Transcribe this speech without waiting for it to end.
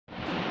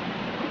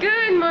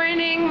Good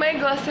morning, my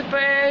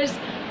Glossippers.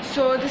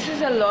 So this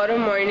is a lot of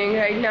morning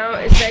right now.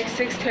 It's like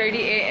 6:30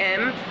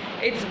 a.m.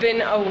 It's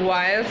been a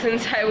while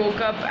since I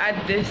woke up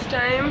at this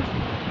time.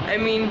 I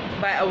mean,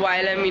 by a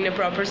while I mean a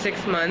proper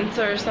 6 months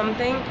or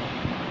something.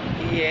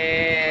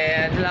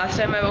 Yeah, the last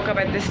time I woke up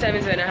at this time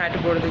is when I had to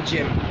go to the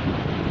gym.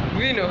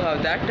 We know how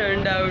that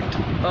turned out,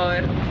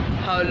 or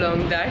how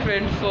long that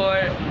went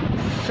for.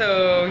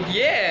 So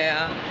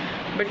yeah,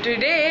 but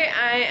today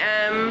I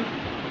am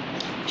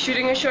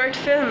shooting a short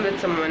film with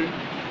someone,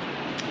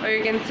 or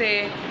you can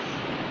say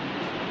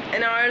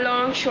an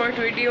hour-long short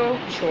video.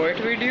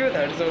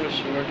 That's not a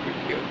short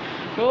video,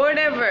 but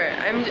whatever.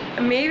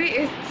 Maybe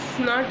it's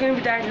not gonna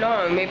be that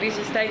long. Maybe it's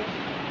just like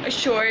a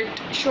short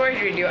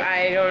video.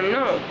 I don't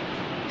know.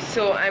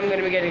 So I'm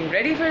gonna be getting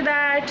ready for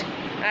that.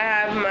 I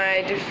have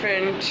my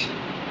different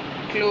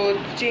clothes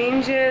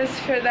changes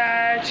for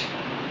that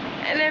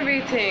and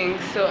everything.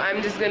 So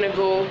I'm just gonna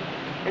go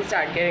and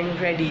start getting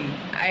ready.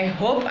 I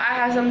hope I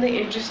have something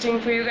interesting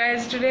for you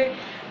guys today,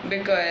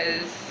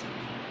 because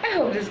I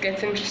hope this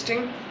gets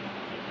interesting.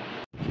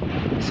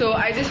 So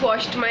I just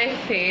washed my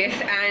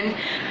face, and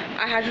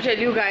I had to tell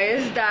you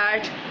guys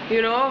that,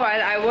 you know,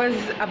 while I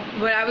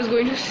was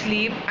going to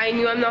sleep, I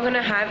knew I'm not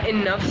gonna have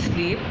enough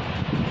sleep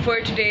for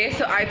today.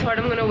 So I thought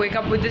I'm gonna wake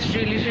up with this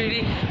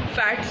really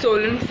fat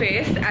swollen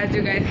face, as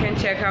you guys can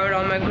check out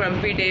on my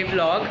grumpy day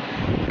vlog,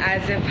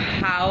 as if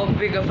how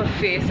big of a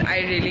face I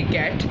really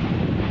get.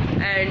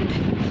 And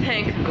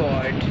thank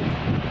God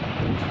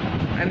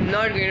I'm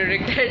not going to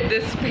regret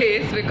this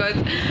face, because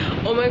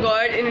oh my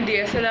God, in a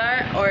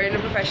DSLR or in a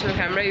professional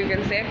camera, you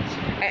can say,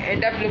 I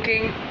end up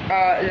looking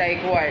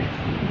like what,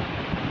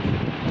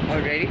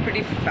 already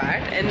pretty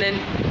fat. And then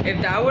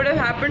if that would have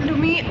happened to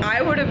me,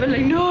 I would have been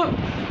like, no,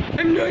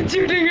 I'm not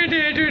shooting a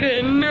day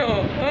today.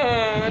 No,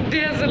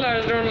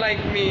 DSLRs don't like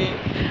me,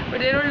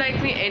 but they don't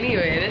like me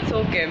anyway, and it's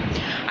okay.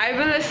 I've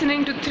been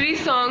listening to 3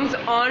 songs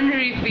on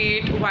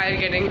repeat while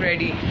getting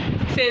ready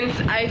since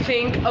I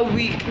think a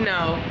week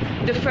now.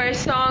 The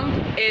first song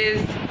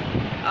is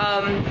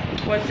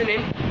what's the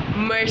name?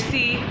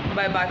 Mercy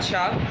by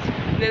Badsha.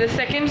 Then the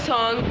second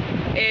song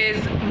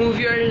is Move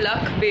Your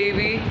Luck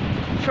Baby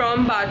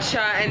from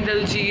Badsha and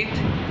Diljit.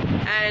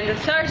 And the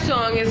third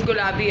song is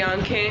Gulabi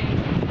Aankhein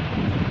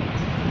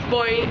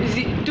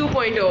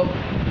 2.0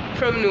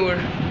 from Noor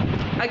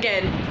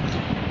again.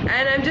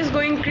 And I'm just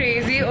going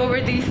crazy over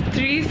these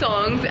 3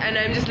 songs, and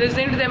I'm just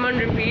listening to them on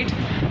repeat.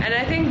 And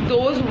I think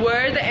those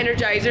were the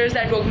energizers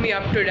that woke me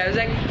up today. I was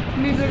like,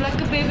 move your luck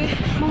baby,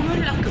 move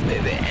your luck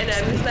baby. And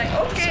I'm just like,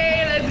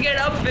 okay, let's get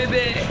up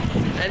baby.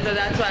 And so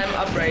that's why I'm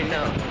up right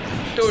now.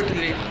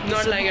 Totally,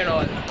 not lying at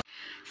all.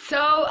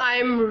 So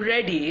I'm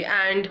ready,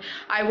 and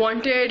I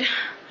did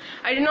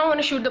not want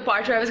to shoot the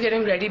part where I was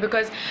getting ready,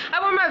 because I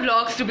want my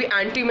vlogs to be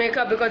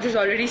anti-makeup, because there's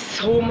already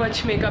so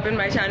much makeup in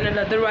my channel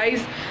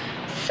otherwise.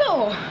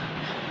 So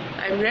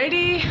I'm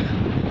ready,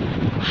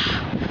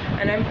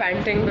 and I'm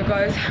panting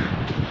because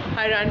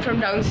I ran from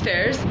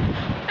downstairs.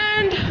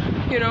 And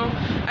you know,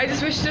 I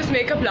just wish this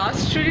makeup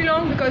lasts really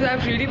long, because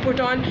I've really put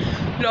on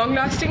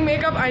long-lasting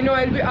makeup. I know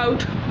I'll be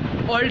out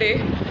all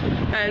day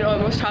and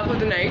almost half of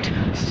the night,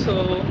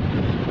 so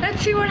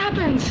let's see what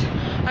happens.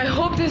 I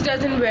hope this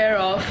doesn't wear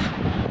off.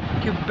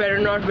 You better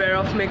not wear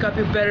off makeup.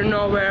 You better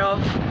not wear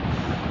off.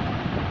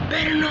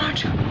 Better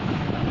not.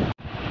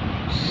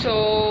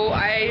 So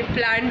I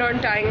planned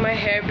on tying my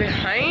hair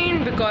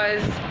behind,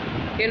 because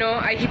you know,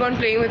 I keep on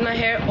playing with my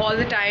hair all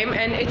the time,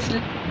 and I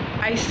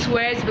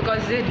swear it's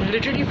because they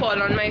literally fall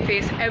on my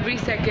face every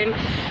second,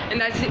 and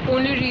that's the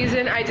only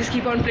reason I just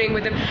keep on playing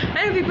with them.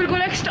 And people go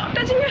like, stop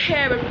touching your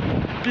hair, but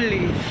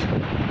please,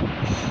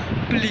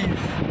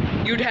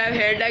 you'd have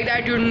hair like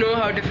that, you'd know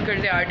how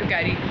difficult they are to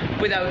carry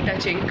without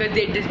touching, because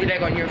they'd just be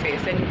like on your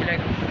face, and you'd be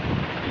like.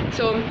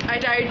 So I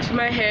tied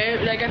my hair,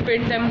 like I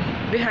pinned them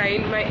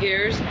behind my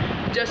ears,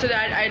 just so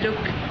that I look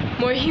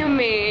more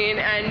humane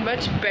and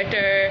much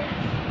better,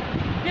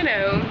 you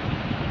know.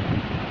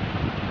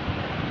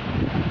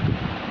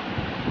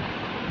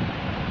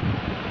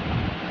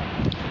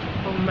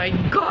 Oh my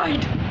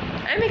God,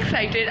 I'm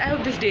excited. I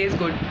hope this day is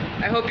good.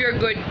 I hope you're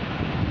good.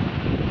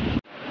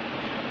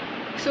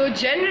 So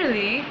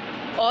generally,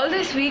 all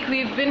this week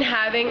we've been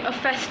having a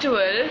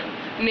festival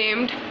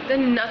named the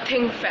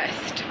Nothing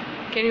Fest.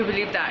 Can you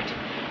believe that?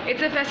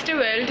 It's a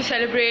festival to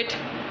celebrate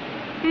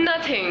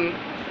nothing,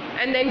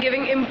 and then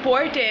giving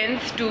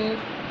importance to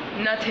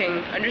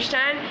nothing.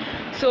 Understand?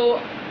 So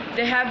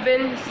there have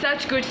been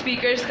such good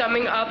speakers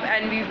coming up,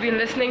 and we've been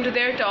listening to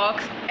their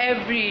talks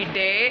every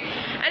day,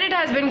 and it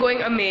has been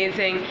going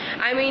amazing.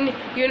 I mean,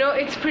 you know,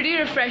 it's pretty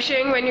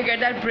refreshing when you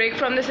get that break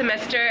from the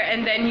semester,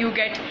 and then you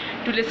get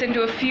to listen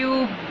to a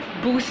few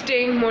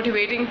boosting,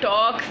 motivating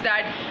talks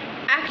that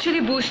actually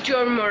boost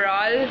your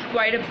morale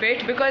quite a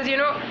bit, because you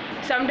know,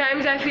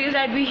 sometimes I feel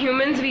that we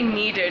humans, we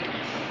need it.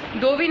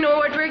 Though we know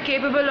what we're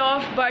capable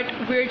of, but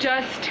we're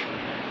just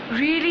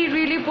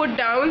really put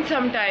down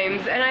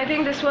sometimes. And I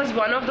think this was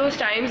one of those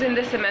times in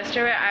this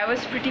semester where I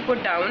was pretty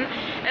put down,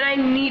 and I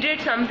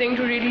needed something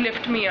to really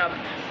lift me up.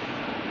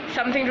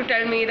 something to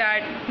tell me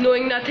that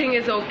knowing nothing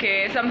is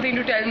okay, something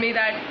to tell me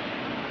that,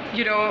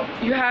 you know,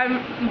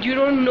 you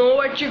don't know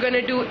what you're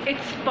gonna do,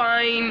 it's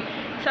fine,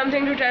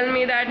 something to tell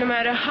me that no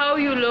matter how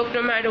you look,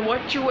 no matter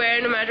what you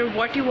wear, no matter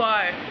what you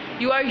are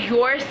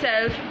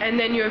yourself, and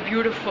then you're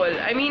beautiful.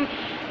 I mean,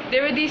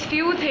 there were these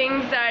few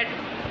things that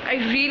I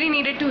really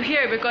needed to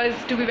hear, because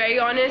to be very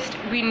honest,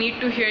 we need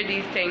to hear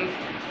these things,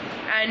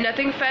 and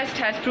Nothing Fest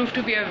has proved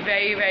to be a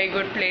very, very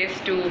good place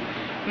to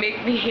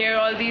make me hear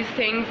all these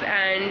things.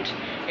 And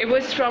it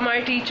was from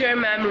our teacher,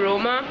 Ma'am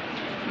Roma.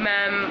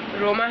 Ma'am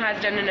Roma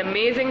has done an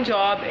amazing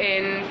job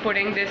in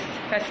putting this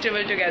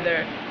festival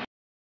together.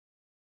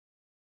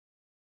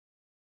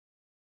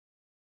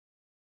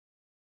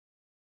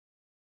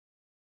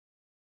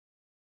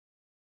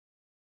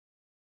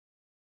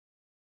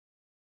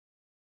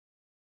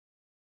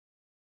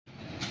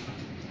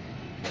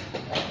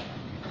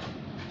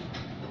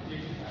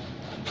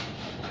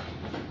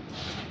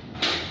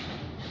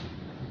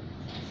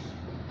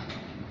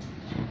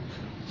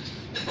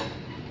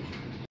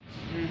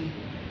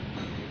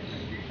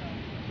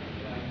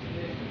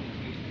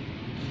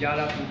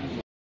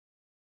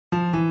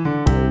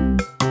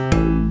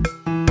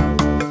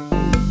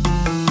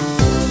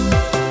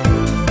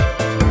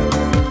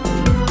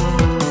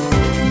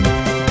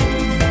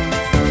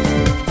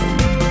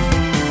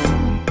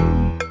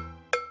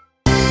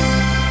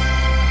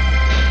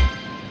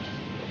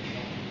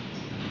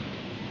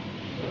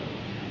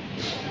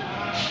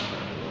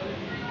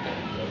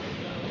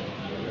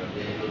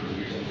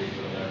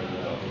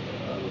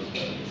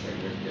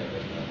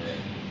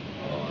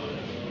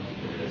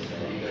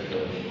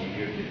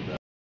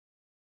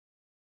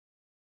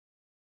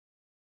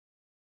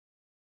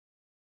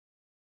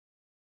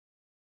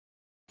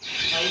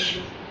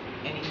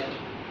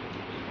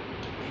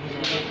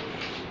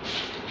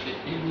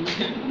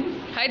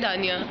 Hi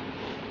Danya.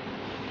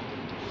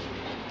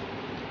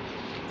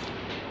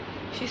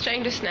 She's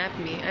trying to snap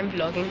me. I'm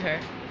vlogging her.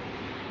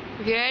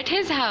 We're at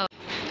his house.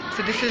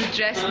 So this is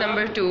dress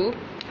number 2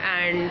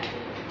 and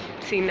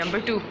scene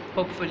number 2,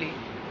 hopefully.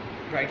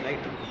 Right light.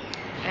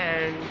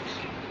 And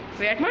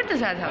we're at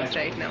Murtaza's house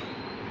right now.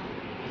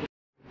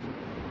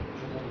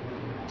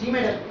 Ji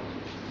madam.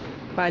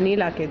 Pani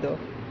la ke do.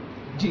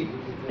 Ji.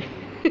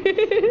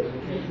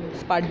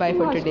 Spot by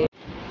for today.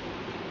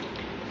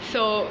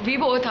 So we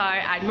both are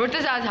at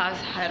Murtaza's house.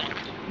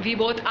 We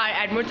both are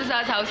at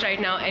Murtaza's house right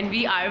now, and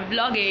we are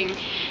vlogging.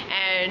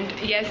 And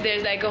yes,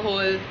 there's like a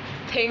whole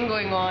thing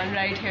going on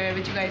right here,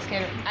 which you guys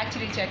can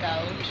actually check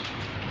out.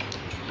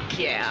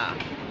 Yeah,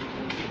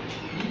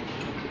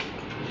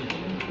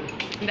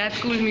 that's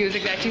cool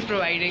music that she's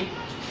providing.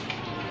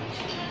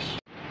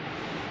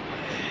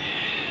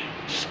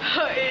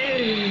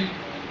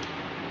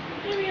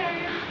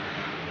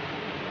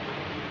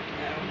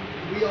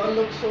 We all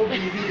look so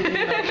busy.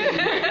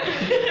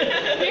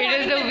 It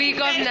is the week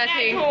of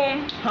nothing.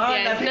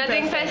 Yes,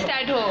 nothing fest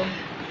at home.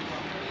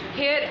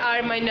 Here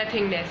are my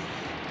nothingness.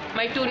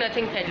 My 2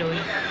 nothing fellows.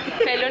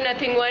 Fellow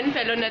nothing 1,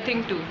 fellow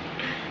nothing 2.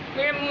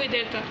 मेरा मुंह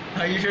इधर था.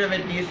 You should have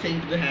at least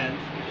synced the hands.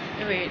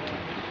 Wait.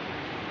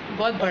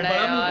 बहुत बड़ा है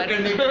यार.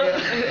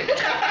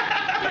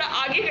 थोड़ा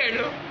आगे कर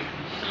लो.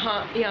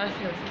 हाँ, यहाँ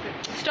से हो सकता है.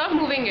 Stop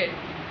moving it.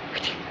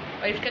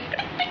 और इसका.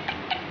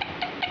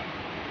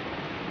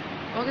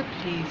 Okay,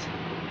 please.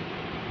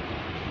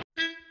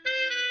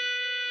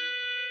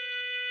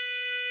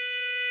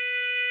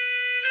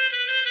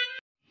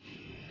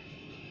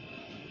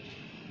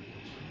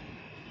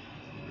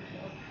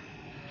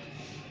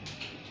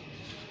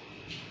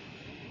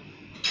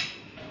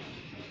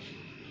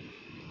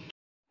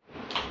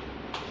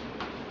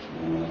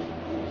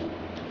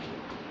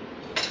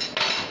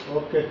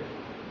 Okay,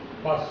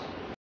 pass.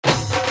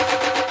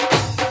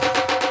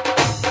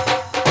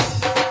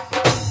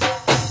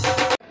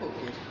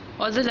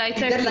 All the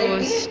lights are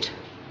closed.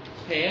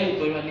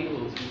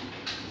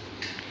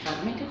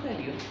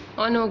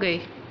 On हो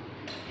गई.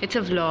 It's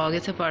a vlog.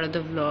 It's a part of the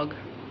vlog.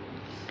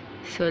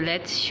 So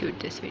let's shoot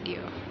this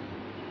video.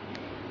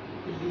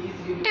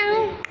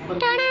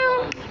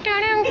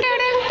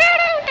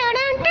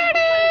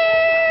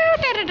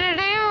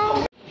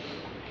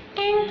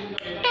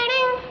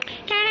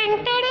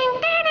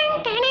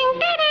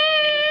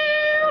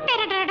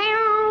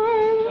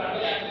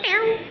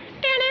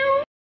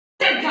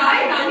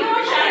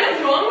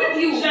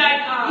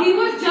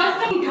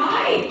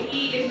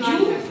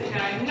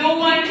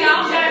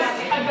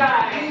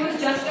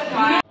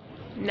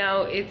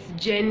 Now it's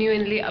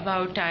genuinely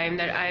about time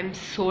that I'm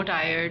so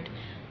tired,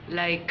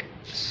 like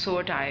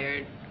so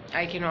tired.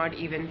 I cannot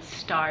even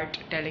start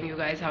telling you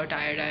guys how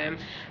tired I am.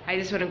 I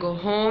just want to go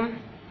home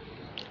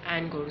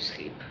and go to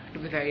sleep, to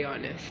be very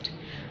honest.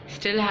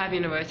 Still have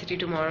university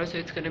tomorrow, so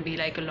it's gonna be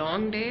like a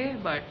long day,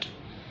 but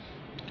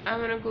I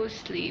want to go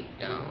sleep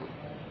now.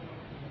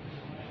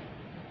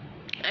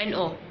 And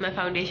oh, my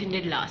foundation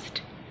did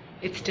last.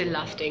 It's still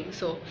lasting,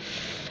 so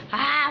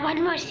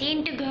one more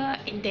scene to go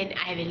and then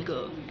I will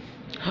go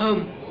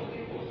home.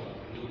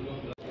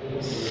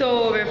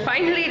 So we're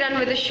finally done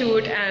with the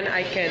shoot and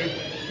I can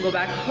go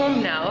back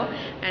home now,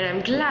 and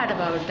I'm glad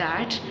about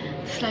that.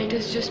 This light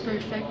is just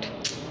perfect.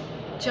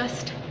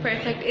 Just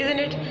perfect, isn't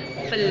it?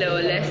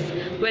 Flawless.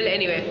 Well,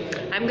 anyway,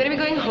 I'm gonna be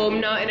going home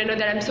now, and I know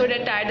that I'm so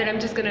dead tired that I'm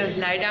just gonna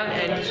lie down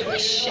and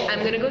swoosh, I'm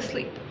gonna go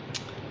sleep.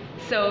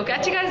 So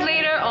catch you guys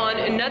later on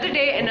another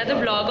day, another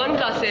vlog on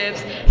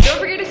Glossips. Don't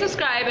forget to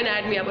subscribe and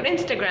add me up on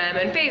Instagram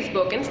and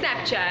Facebook and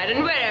Snapchat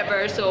and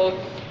wherever. So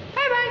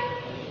bye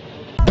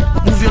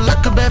bye. Move your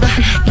luck, baby.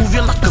 Move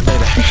your luck,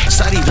 baby.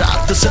 Sari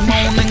raat se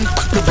morning,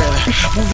 baby.